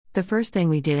The first thing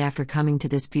we did after coming to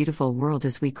this beautiful world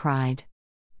is we cried.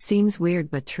 Seems weird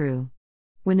but true.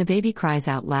 When the baby cries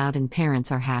out loud and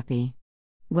parents are happy.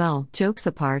 Well, jokes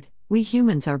apart, we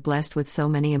humans are blessed with so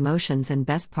many emotions, and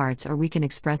best parts are we can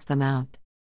express them out.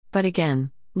 But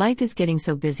again, life is getting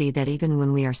so busy that even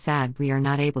when we are sad we are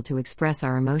not able to express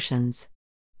our emotions.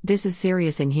 This is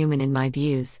serious and human in my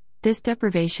views. This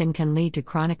deprivation can lead to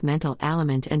chronic mental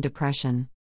ailment and depression.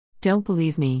 Don't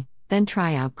believe me? Then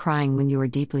try out crying when you are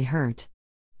deeply hurt.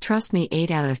 Trust me, 8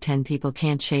 out of 10 people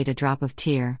can't shed a drop of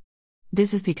tear.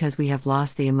 This is because we have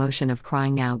lost the emotion of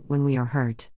crying out when we are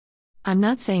hurt. I'm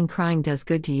not saying crying does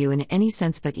good to you in any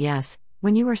sense, but yes,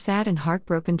 when you are sad and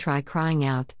heartbroken, try crying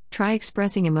out, try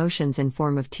expressing emotions in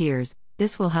form of tears.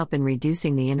 This will help in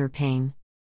reducing the inner pain.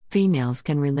 Females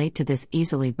can relate to this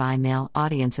easily, but male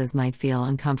audiences might feel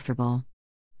uncomfortable.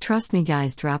 Trust me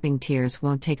guys, dropping tears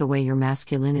won't take away your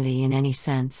masculinity in any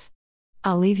sense.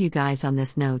 I'll leave you guys on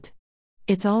this note.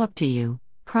 It's all up to you.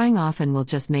 Crying often will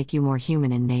just make you more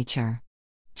human in nature.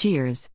 Cheers.